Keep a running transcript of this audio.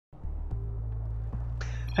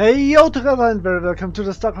Hey yo together and very welcome to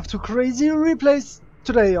the StarCraft 2 Crazy Replays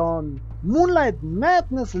today on Moonlight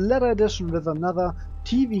Madness Letter Edition with another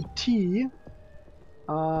TvT.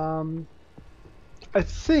 I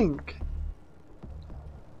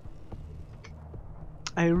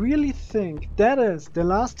really think that is the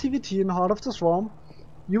last TvT in Heart of the Swarm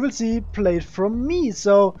you will see played from me,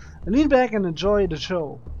 so lean back and enjoy the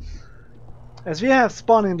show. As we have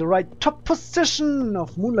spawned in the right top position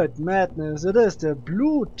of Moonlight Madness, it is the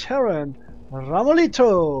blue Terran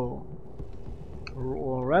Ramolito.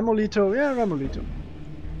 Or Ramolito, yeah, Ramolito.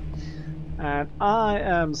 And I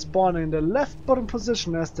am spawning in the left bottom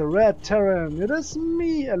position as the red Terran. It is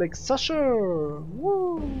me, Alex Sasher.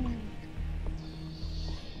 Woo!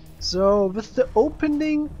 So with the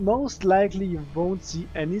opening, most likely you won't see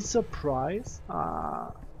any surprise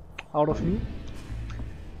out of me.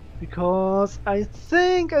 Because I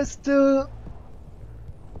think I still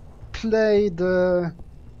play the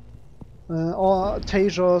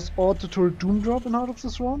Heyjo's auto doom drop in Heart of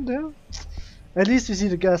the Swarm there. At least we see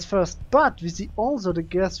the gas first, but we see also the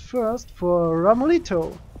gas first for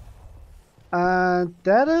Ramolito. And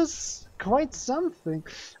that is quite something.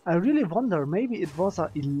 I really wonder, maybe it was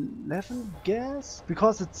a 11 gas?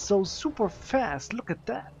 Because it's so super fast, look at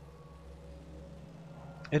that.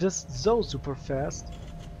 It is so super fast.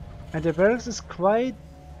 And the barracks is quite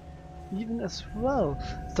even as well.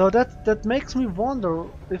 So that makes me wonder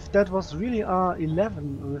if that was really a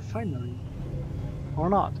 11 refinery or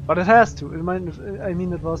not. But it has to. I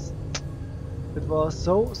mean it was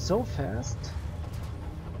so fast.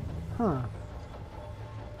 Huh.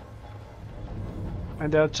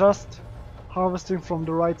 And they're just harvesting from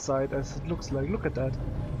the right side as it looks like. Look at that.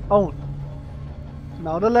 Oh.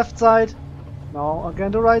 Now the left side. Now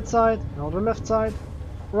again the right side. Now the left side.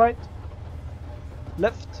 Right,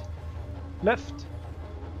 left, left,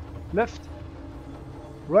 left,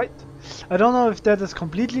 right. I don't know if that is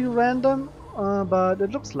completely random, but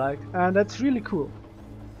it looks like, and that's really cool.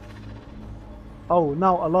 Oh,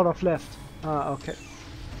 now a lot of left. Okay.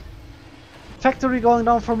 Factory going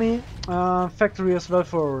down for me. Factory as well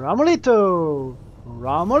for Ramolito.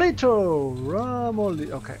 Ramolito.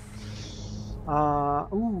 Okay.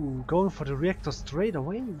 Ooh, going for the reactor straight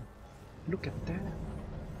away. Look at that.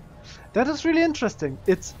 That is really interesting.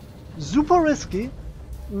 It's super risky,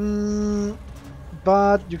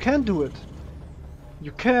 but you can do it.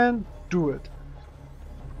 You can do it.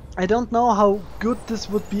 I don't know how good this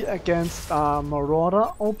would be against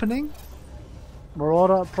Marauder opening.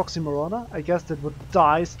 Marauder, proxy Marauder. I guess that would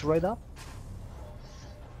die straight up.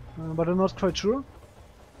 But I'm not quite sure.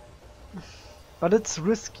 But it's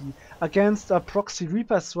risky against a proxy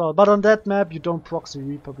Reaper as well. But on that map you don't proxy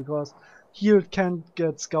Reaper because here it can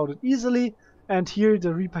get scouted easily, and here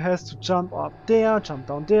the Reaper has to jump up there, jump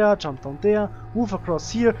down there, jump down there, move across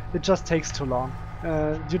here. It just takes too long.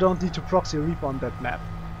 You don't need to proxy Reaper on that map.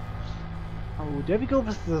 Oh, there we go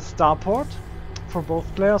with the starport for both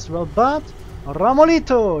players. Well, but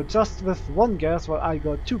Ramolito just with one gas, while I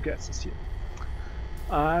got two gases here.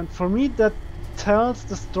 And for me that tells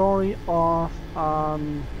the story of a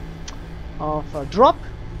drop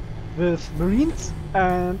with Marines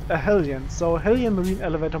and a Hellion. So Hellion Marine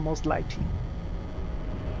elevator most likely.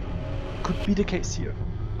 Could be the case here.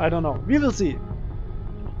 I don't know. We will see.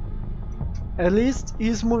 At least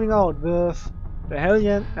he's moving out with the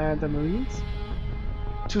Hellion and the Marines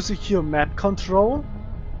to secure map control.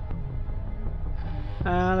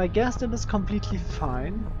 And I guess that is completely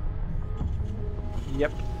fine.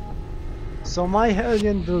 Yep. So my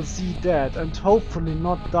Hellion will see that and hopefully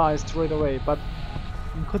not die straight away, but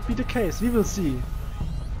it could be the case. We will see.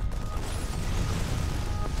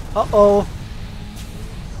 Uh-oh.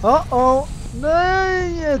 Uh-oh.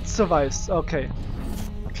 No, it survives. Okay.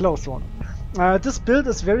 A close one. This build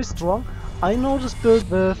is very strong. I know this build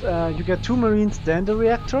with you get 2 Marines, then the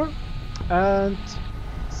reactor, and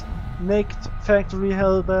make factory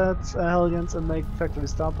Hellbats, Hellions, and make factory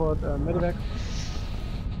starport, medevac.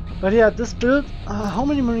 But yeah, this build, how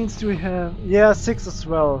many Marines do we have? Yeah, 6 as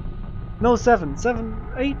well. No, 7,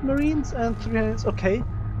 8 Marines and 3 Hellions. Okay,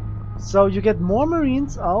 so you get more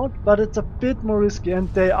Marines out, but it's a bit more risky,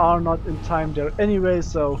 and they are not in time there anyway.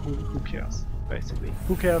 So who cares? Basically,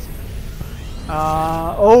 who cares?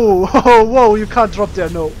 Oh, whoa! You can't drop there.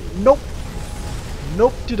 No, nope,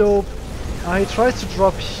 nope, dope. He tries to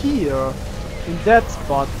drop here in that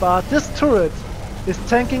spot, but this turret is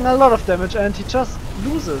tanking a lot of damage, and he just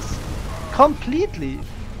loses completely.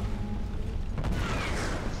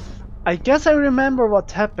 I guess I remember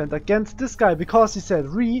what happened against this guy, because he said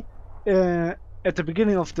at the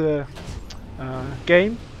beginning of the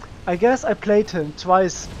game. I guess I played him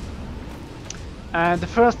twice And the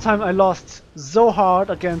first time I lost so hard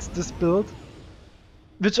against this build,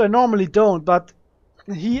 which I normally don't, but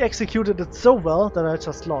he executed it so well that I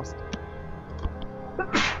just lost.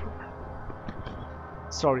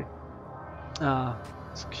 Sorry.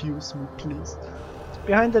 Excuse me, please.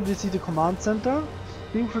 Behind that we see the command center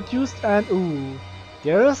being produced, and ooh,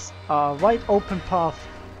 there's a wide open path.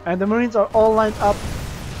 And the Marines are all lined up.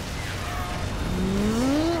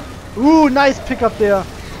 Ooh, nice pickup there.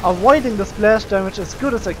 Avoiding the splash damage as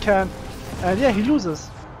good as I can. And yeah, he loses.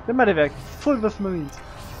 The medevac, full with Marines.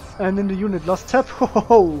 And in the unit lost tab.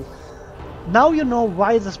 Ho. Now you know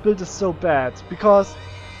why this build is so bad. Because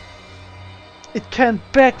it can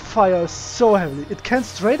backfire so heavily. It can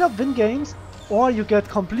straight up win games, or you get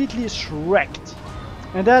completely shreked.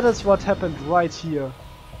 And that is what happened right here.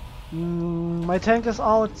 My tank is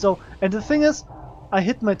out, so... And the thing is, I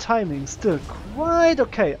hit my timing still quite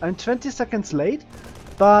okay. I'm 20 seconds late,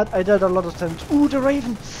 but I dealt a lot of damage. Ooh, the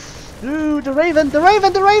Raven! Ooh, the Raven! The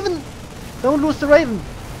Raven! The Raven! Don't lose the Raven!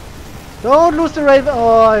 Don't lose the Raven!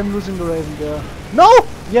 Oh, I'm losing the Raven there. No!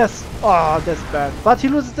 Yes! Oh, that's bad. But he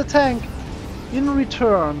loses the tank in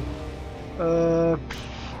return.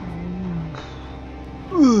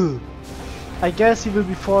 I guess he will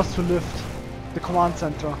be forced to lift the command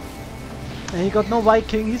center. And he got no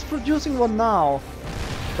Viking. He's producing one now,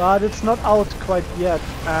 but it's not out quite yet.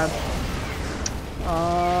 And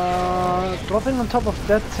dropping on top of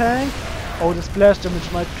that tank. Oh, the splash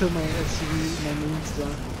damage might kill my SCV, my Marines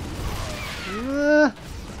there.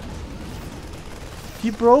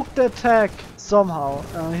 He broke the attack somehow.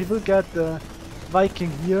 He will get the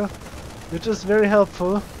Viking here, which is very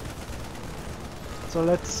helpful. So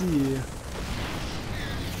let's see.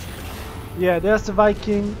 Yeah, there's the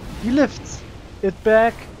Viking. He lifts it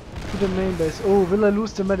back to the main base. Oh, will I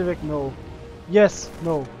lose the medevac? No. Yes.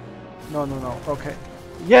 No. No. Okay.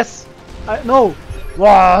 Yes. No.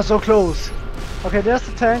 Wow, so close. Okay, there's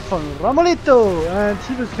the tank from Ramolito, and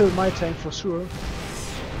he will kill my tank for sure.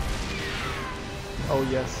 Oh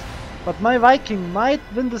yes. But my Viking might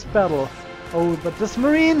win this battle. Oh, but this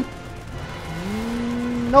Marine?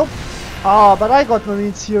 Nope. Ah, but I got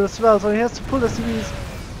Marines here as well, so he has to pull the CVs.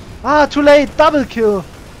 Ah, too late! Double kill!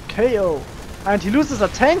 KO! And he loses a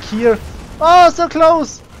tank here! Oh, so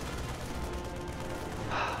close!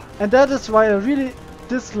 And that is why I really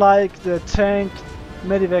dislike the tank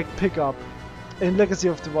medevac pickup in Legacy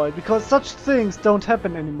of the Void, because such things don't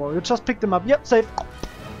happen anymore. You just pick them up, yep, safe!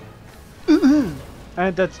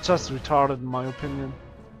 And that's just retarded in my opinion.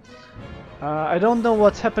 I don't know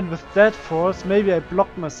what happened with that force. Maybe I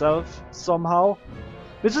blocked myself somehow,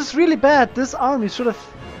 which is really bad. This army should have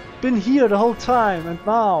been here the whole time, and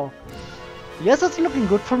now... Yes, it's looking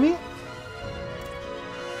good for me.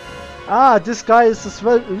 Ah, this guy is as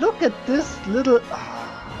well... Look at this little...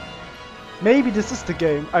 Maybe this is the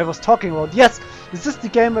game I was talking about. Yes, this is the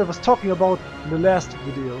game I was talking about in the last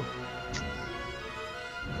video.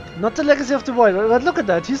 Not the Legacy of the Void, but look at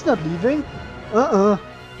that, he's not leaving.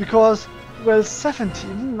 Because, well,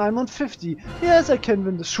 17, I'm on 50. Yes, I can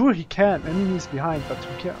win. Sure, he can. Enemies behind, but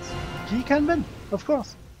who cares? He can win, of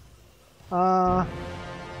course.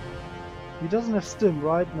 He doesn't have stim,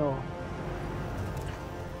 right? No.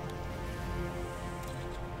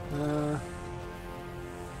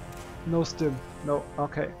 No stim. No.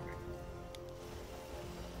 Okay.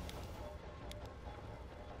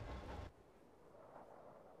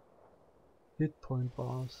 Hit point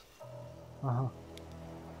bars.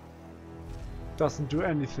 Doesn't do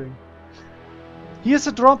anything. Here's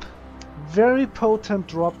a drop. Very potent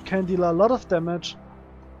drop. Can deal a lot of damage.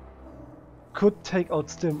 Could take out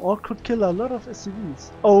stim or could kill a lot of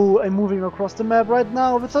SCVs. Oh, I'm moving across the map right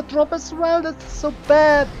now with a drop as well. That's so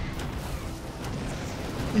bad.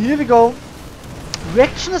 Here we go.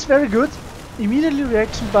 Reaction is very good. Immediately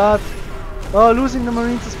reaction, but losing the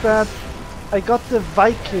Marines is bad. I got the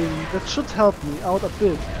Viking. That should help me out a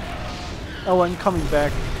bit. Oh, I'm coming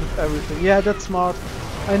back with everything. Yeah, that's smart.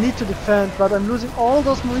 I need to defend, but I'm losing all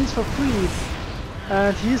those Marines for free.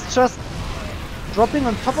 And he's just dropping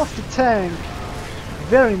on top of the tank.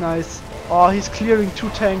 Very nice. Oh, he's clearing 2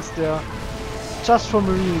 tanks there. Just for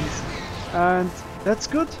Marines. And that's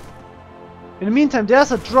good. In the meantime,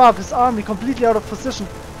 there's a drop. His army completely out of position.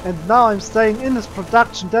 And now I'm staying in his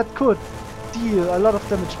production. That could deal a lot of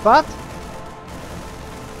damage. But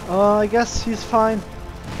I guess he's fine.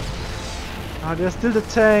 There's still the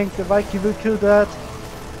tank. The Viking will kill that.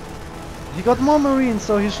 He got more Marines,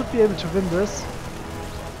 so he should be able to win this.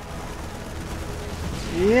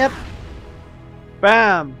 Yep.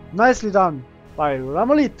 Bam! Nicely done by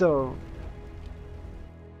Ramolito.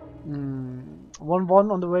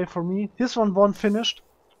 1-1 on the way for me. His 1-1 finished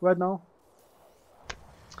right now.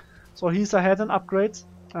 So he's ahead in upgrades.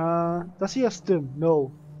 Does he have stim?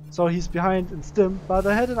 No. So he's behind in stim, but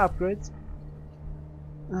ahead in upgrades.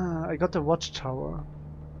 I got the watchtower.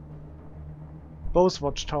 Both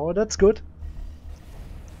watchtower, that's good.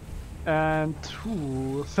 And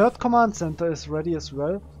third command center is ready as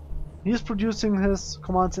well. He's producing his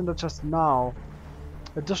command center just now.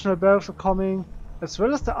 Additional barracks are coming, as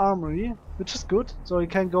well as the armory, which is good, so he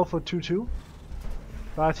can go for 2-2.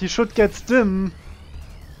 But he should get stim.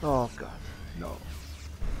 Oh god, no.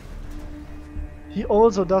 He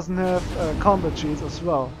also doesn't have combat shields as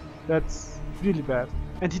well. That's really bad.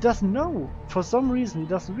 And he doesn't know. For some reason he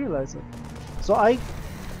doesn't realize it. So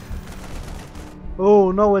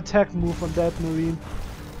oh, no attack move on that marine.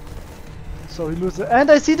 So he loses. And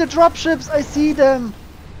I see the dropships! I see them!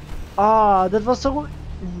 Ah, that was so...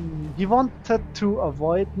 He wanted to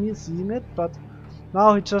avoid me seeing it, but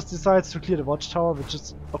now he just decides to clear the watchtower, which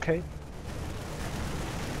is okay.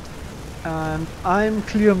 And I'm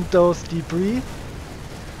clearing those debris.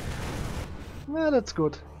 Yeah, that's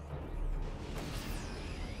good.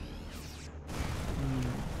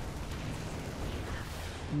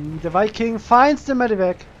 The Viking finds the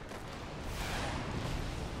medevac.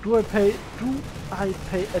 Do I pay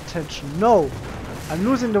attention? No! I'm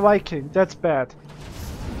losing the Viking, that's bad.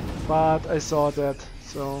 But I saw that,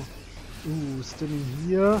 so... Ooh, still in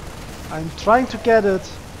here. I'm trying to get it.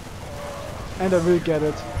 And I will get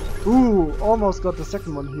it. Ooh, almost got the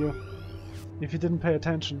second one here. If you didn't pay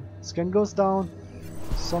attention. Scan goes down.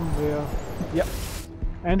 Somewhere. Yep.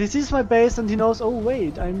 And he sees my base and he knows, oh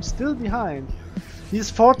wait, I'm still behind.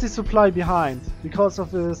 He's 40 supply behind. Because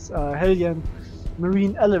of his Hellion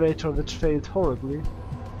marine elevator, which failed horribly.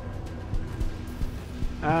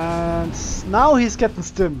 And now he's getting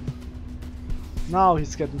stim. Now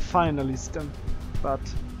he's getting finally stim. But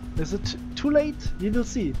is it too late? We will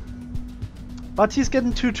see. But he's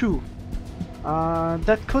getting 2-2.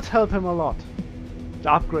 That could help him a lot.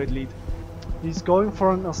 The upgrade lead. He's going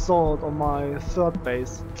for an assault on my third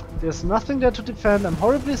base. There's nothing there to defend. I'm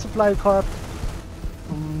horribly supply capped.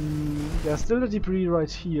 There's still a debris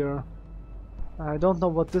right here. I don't know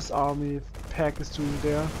what this army pack is doing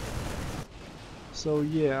there. So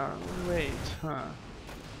yeah, wait, huh.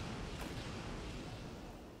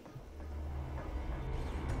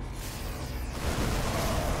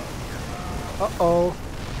 Uh-oh.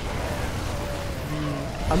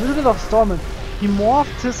 A little bit of Stormwind. He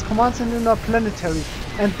morphed his command center into a planetary.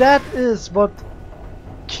 And that is what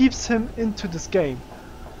keeps him into this game.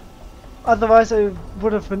 Otherwise I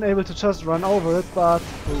would have been able to just run over it, but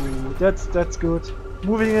ooh, that's good.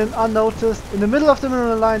 Moving in unnoticed, in the middle of the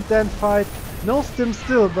mineral line, then fight. No stim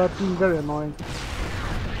still, but being very annoying.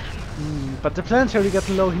 But the planetary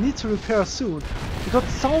getting low, he needs to repair soon. He got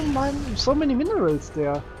so many minerals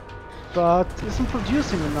there, but isn't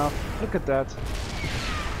producing enough. Look at that.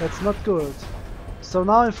 That's not good. So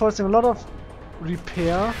now I'm forcing a lot of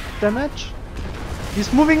repair damage.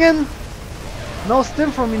 He's moving in. No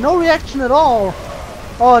stim from me, no reaction at all.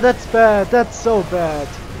 Oh, that's bad. That's so bad.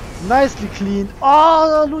 Nicely cleaned.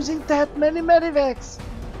 Oh, losing that many medivacs.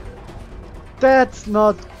 That's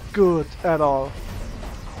not good at all.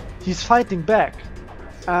 He's fighting back.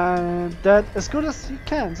 And that as good as he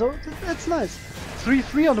can. So that's nice.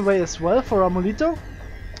 3-3 on the way as well for Amolito.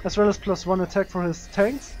 As well as +1 attack for his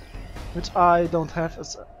tanks. Which I don't have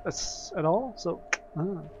as at all. So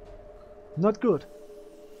not good.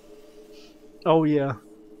 Oh yeah.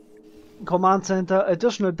 Command center,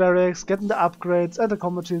 additional barracks, getting the upgrades and the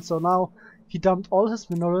combat shield. So now he dumped all his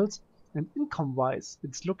minerals, and income wise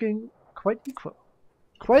it's looking quite equal.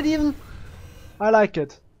 Quite even. I like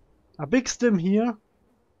it. A big stim here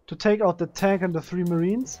to take out the tank and the 3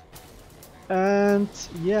 marines. And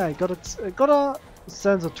yeah, I got a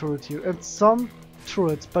sensor turret here and some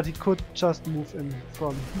turrets, but he could just move in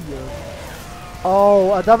from here.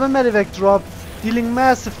 Oh, a double medevac drop. Dealing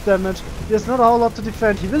massive damage. There's not a whole lot to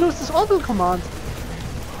defend. He will lose his orbital command.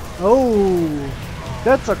 Oh,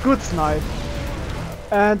 that's a good snipe.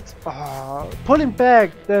 And pulling back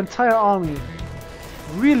the entire army.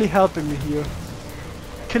 Really helping me here.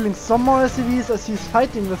 Killing some more SCVs as he's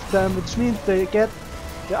fighting with them, which means they get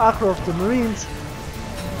the aggro of the marines.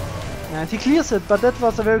 And he clears it, but that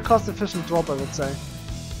was a very cost efficient drop, I would say.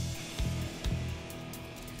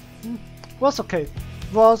 Was okay.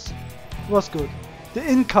 Was good. The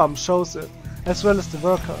income shows it, as well as the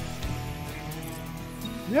worker.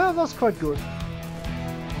 Yeah, it was quite good.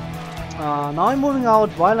 Now I'm moving out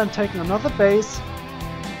while I'm taking another base.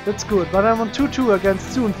 That's good, but I'm on 2-2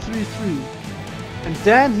 against soon 3-3. And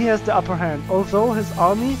then he has the upper hand, although his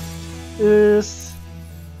army is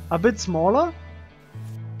a bit smaller.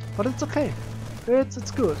 But it's okay.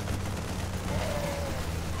 It's good.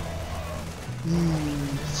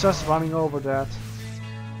 He's just running over that.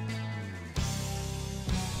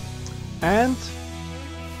 And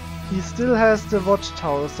he still has the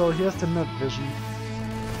watchtower, so he has the night vision.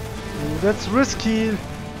 Ooh, that's risky.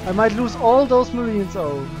 I might lose all those marines.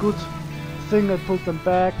 Oh, good thing I pulled them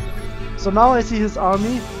back. So now I see his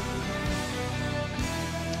army.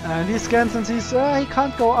 And he scans and sees he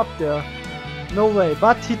can't go up there. No way.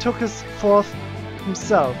 But he took his fourth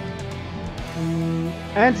himself.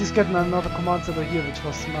 And he's getting another command center here, which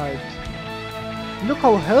was sniped. Look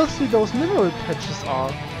how healthy those mineral patches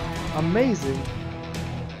are. Amazing.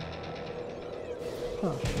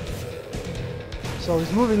 Huh. So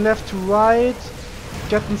he's moving left to right.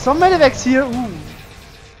 Getting some medivacs here. Ooh.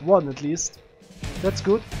 One at least. That's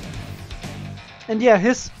good. And yeah,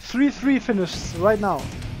 his 3-3 finishes right now.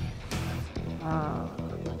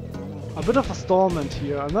 A bit of a stallment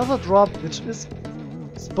here. Another drop, which is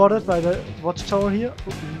spotted by the watchtower here.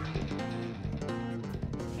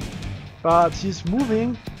 But he's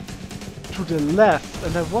moving to the left,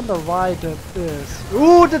 and I wonder why that is.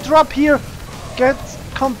 Ooh, the drop here gets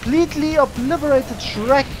completely obliterated,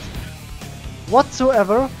 shreked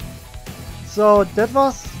whatsoever. So that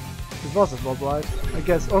was... it was a drop, right? I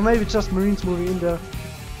guess. Or maybe just marines moving in there.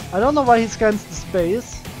 I don't know why he scans the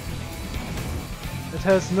space. It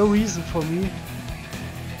has no reason for me.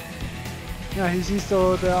 Yeah, he sees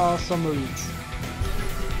though there are some marines.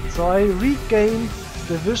 So I regain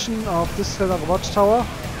the vision of this kind of watchtower.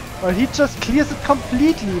 But he just clears it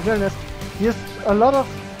completely. Very nice. He has a lot of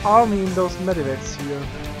army in those medivacs here.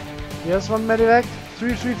 Here's one medivac.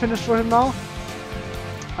 3-3 finished for him now.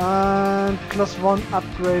 And +1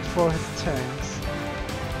 upgrade for his tanks.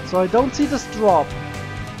 So I don't see this drop.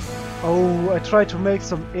 Oh, I tried to make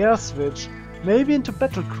some air switch. Maybe into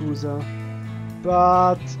battlecruiser.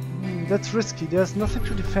 But that's risky. There's nothing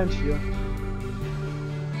to defend here.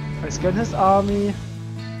 I scan his army.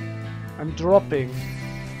 I'm dropping.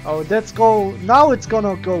 Oh, let's go. Now it's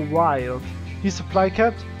gonna go wild. He's supply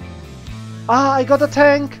capped. Ah, I got a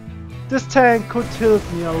tank. This tank could help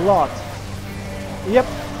me a lot. Yep.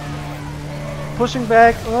 Pushing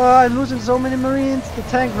back. Oh, I'm losing so many marines. The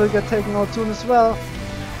tank will get taken out soon as well.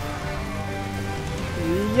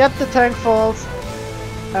 Yep, the tank falls.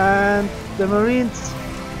 And the marines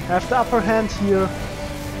have the upper hand here.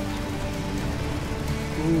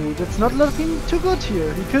 Ooh, that's not looking too good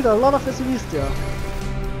here. He killed a lot of SCVs there.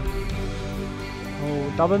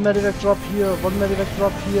 Oh, double medivac drop here, one medivac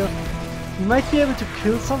drop here. He might be able to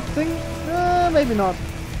kill something? Maybe not.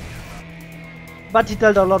 But he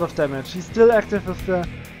dealt a lot of damage. He's still active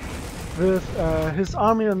with his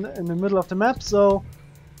army in the middle of the map, so...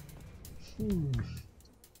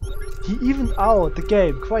 He evened out the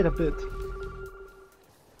game quite a bit.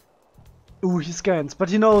 Ooh, he scans, but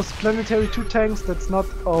he knows planetary 2 tanks, that's not...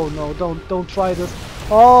 Oh no, don't try this.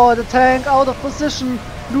 Oh, the tank out of position,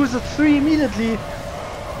 loses 3 immediately.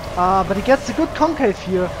 But he gets a good concave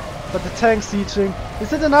here, but the tank sieging.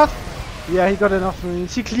 Is it enough? Yeah, he got enough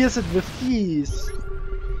marines. He clears it with ease.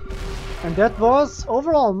 And that was,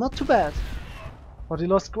 overall, not too bad. But he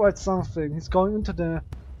lost quite something. He's going into the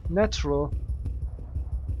natural.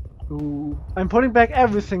 Ooh, I'm putting back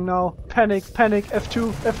everything now. Panic, panic,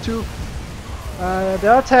 F2, F2.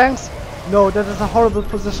 There are tanks. No, that is a horrible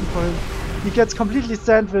position for him. He gets completely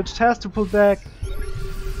sandwiched, has to pull back.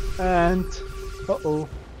 And... uh-oh.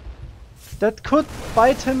 That could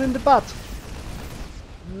bite him in the butt.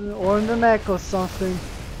 Or in the neck or something.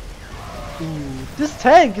 Ooh, this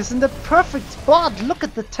tank is in the perfect spot. Look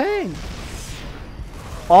at the tank.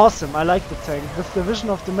 Awesome, I like the tank. With the vision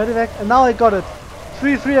of the medivac. And now I got it.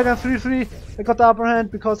 3-3 against 3-3. I got the upper hand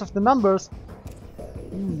because of the numbers.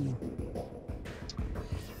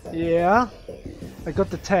 Yeah. I got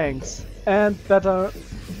the tanks. And better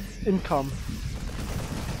income.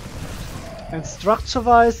 And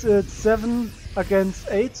structure-wise, it's 7 against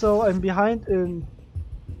 8, so I'm behind in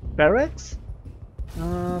barracks.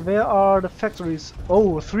 Where are the factories?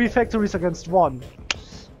 Oh, 3 factories against 1.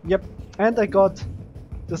 Yep, and I got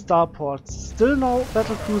the starports. Still no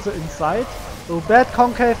battlecruiser inside. Oh, bad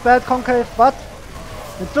concave, but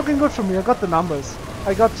it's looking good for me. I got the numbers.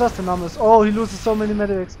 I got just the numbers. Oh, he loses so many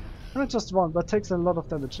medics. Not just 1, but takes a lot of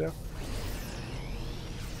damage there.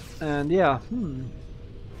 And yeah,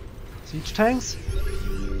 siege tanks.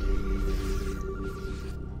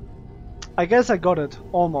 I guess I got it,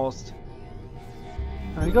 almost.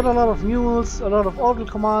 And he got a lot of mules, a lot of orbital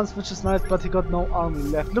commands, which is nice, but he got no army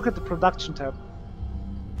left. Look at the production tab.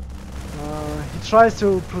 He tries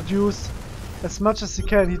to produce as much as he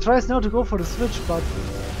can. He tries now to go for the switch, but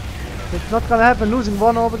it's not gonna happen, losing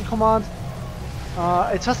 1 orbital command.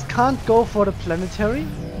 I just can't go for the planetary.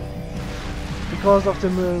 because of the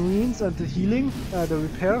marines and the healing, the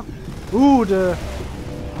repair. Ooh,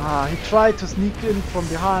 he tried to sneak in from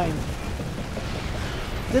behind.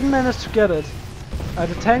 Didn't manage to get it.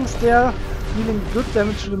 The tanks there dealing good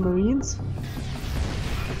damage to the marines.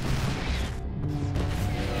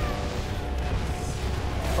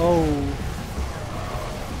 Oh.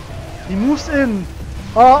 He moves in.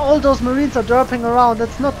 Oh, all those marines are derping around.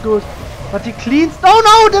 That's not good. But he cleans. Oh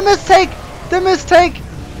no! The mistake! The mistake!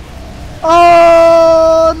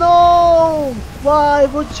 Oh no! Why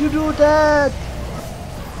would you do that?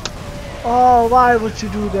 Oh, why would you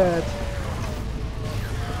do that?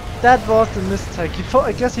 That was the mistake.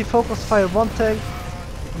 I guess he focused fire one tank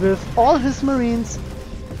with all his marines,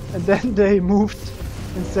 and then they moved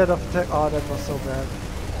instead of attack. Oh, that was so bad.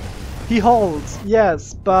 He holds,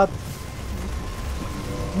 yes, but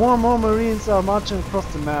more and more marines are marching across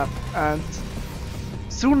the map, and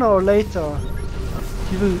sooner or later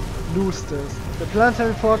he will lose this. The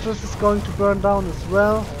planetary fortress is going to burn down as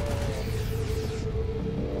well.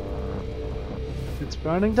 It's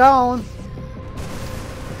burning down.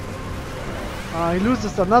 He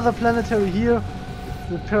loses another planetary here.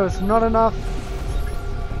 Repair is not enough.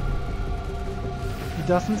 He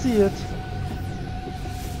doesn't see it.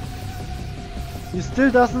 He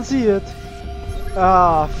still doesn't see it.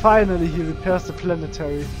 Finally he repairs the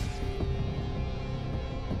planetary.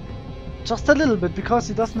 Just a little bit, because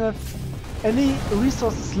he doesn't have any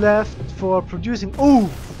resources left for producing. Oh!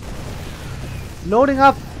 Loading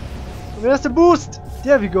up! Where's the boost?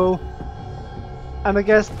 There we go. And I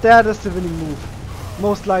guess that is the winning move.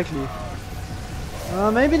 Most likely.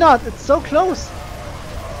 Maybe not. It's so close.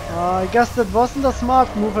 I guess that wasn't a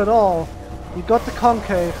smart move at all. We got the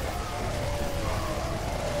concave.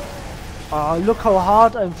 Look how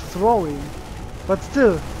hard I'm throwing. But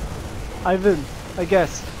still, I win, I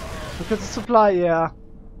guess. Look at the supply, yeah.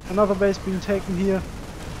 Another base being taken here.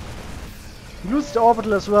 We lose the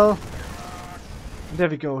orbital as well. And there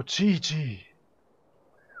we go, GG.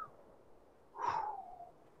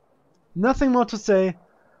 Nothing more to say.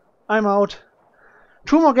 I'm out.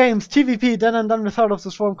 2 more games, TvP, then I'm done with Heart of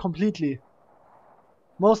the Swarm completely.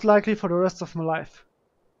 Most likely for the rest of my life.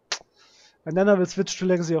 And then I will switch to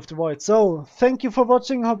Legacy of the Void. So, thank you for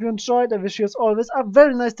watching, hope you enjoyed. I wish you as always a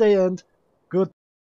very nice day and good